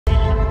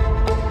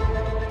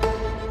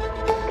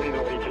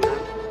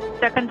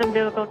Second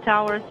umbilical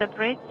tower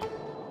separates.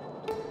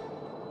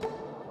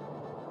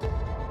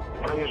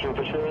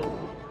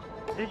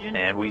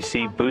 And we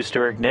see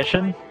booster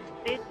ignition.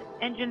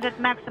 Engines at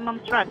maximum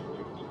thrust.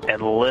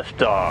 And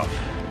liftoff.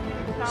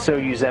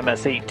 Soyuz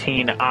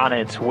MS-18 on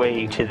its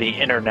way to the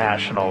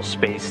International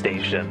Space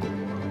Station.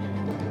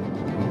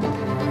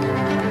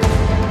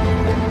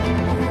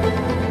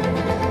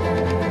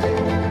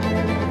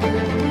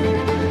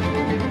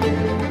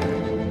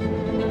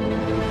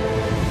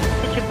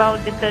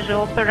 About the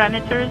visual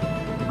parameters.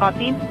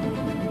 Copy.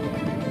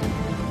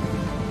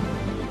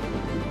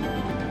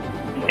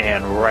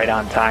 And right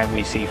on time,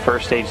 we see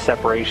first stage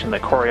separation, the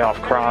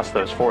Koryoff cross,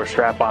 those 4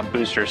 strap-on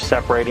boosters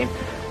separating.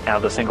 Now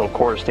the single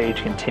core stage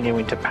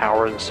continuing to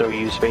power the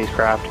Soyuz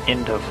spacecraft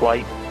into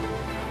flight.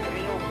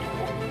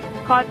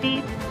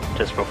 Copy.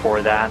 Just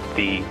before that,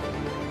 the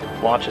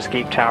launch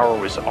escape tower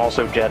was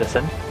also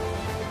jettisoned.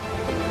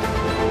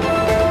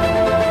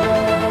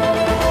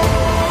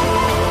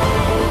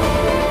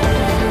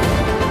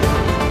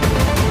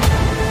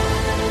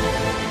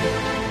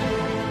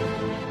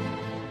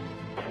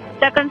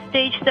 Second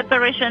stage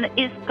separation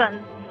is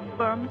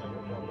confirmed.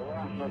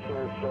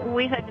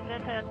 We had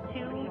Beta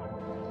 2.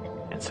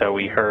 And so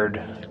we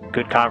heard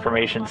good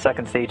confirmation.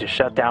 Second stage is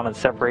shut down and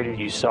separated.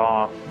 You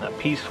saw a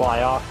piece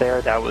fly off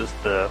there. That was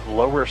the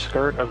lower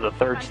skirt of the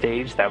third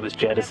stage. That was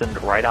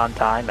jettisoned right on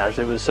time as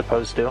it was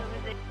supposed to.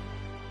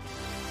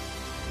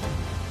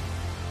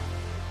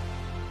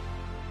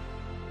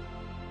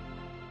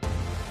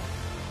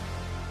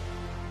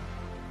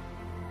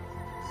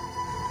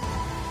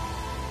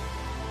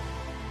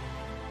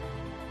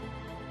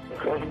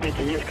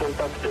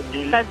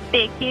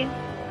 Kazbeki.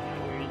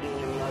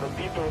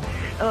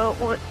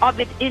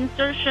 Orbit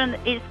insertion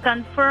is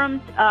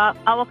confirmed.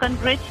 Our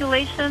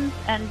congratulations,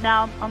 and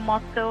now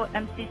Moscow,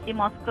 MCC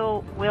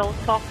Moscow will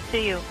talk to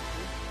you.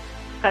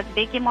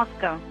 Kazbeki,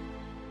 Moscow.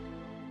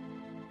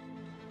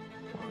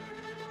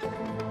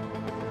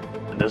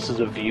 And this is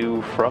a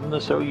view from the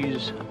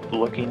Soyuz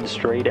looking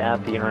straight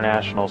at the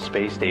International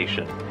Space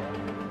Station.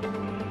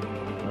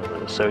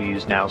 The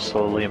Soyuz now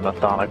slowly and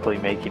methodically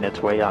making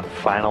its way on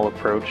final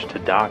approach to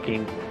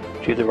docking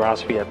to the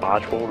Rassvet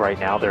module. Right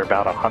now they're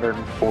about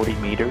 140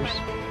 meters.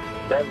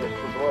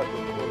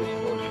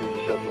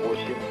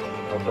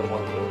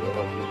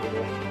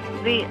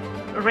 The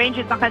range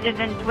is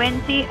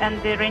 120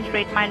 and the range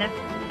rate minus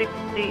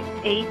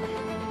 68.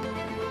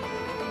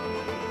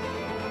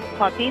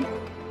 Copy.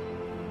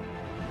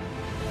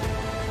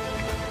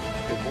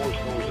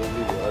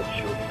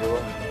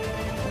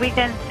 We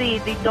can see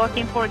the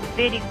docking port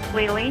very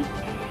clearly.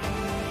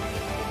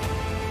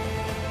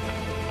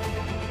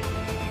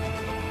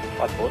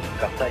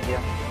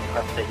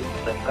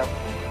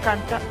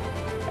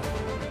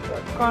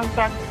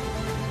 Contact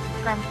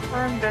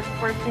confirmed at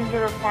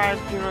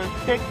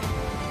 140506.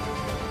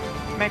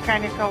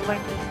 Mechanical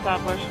link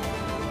established.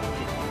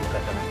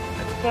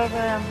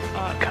 7.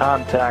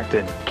 Contact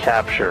and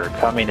capture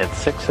coming at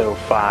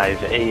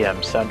 6:05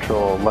 a.m.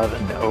 Central,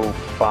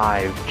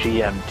 11:05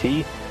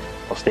 GMT.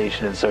 While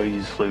station in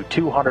Soyuz flew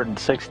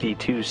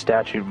 262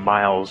 statute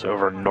miles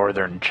over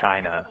northern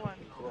China.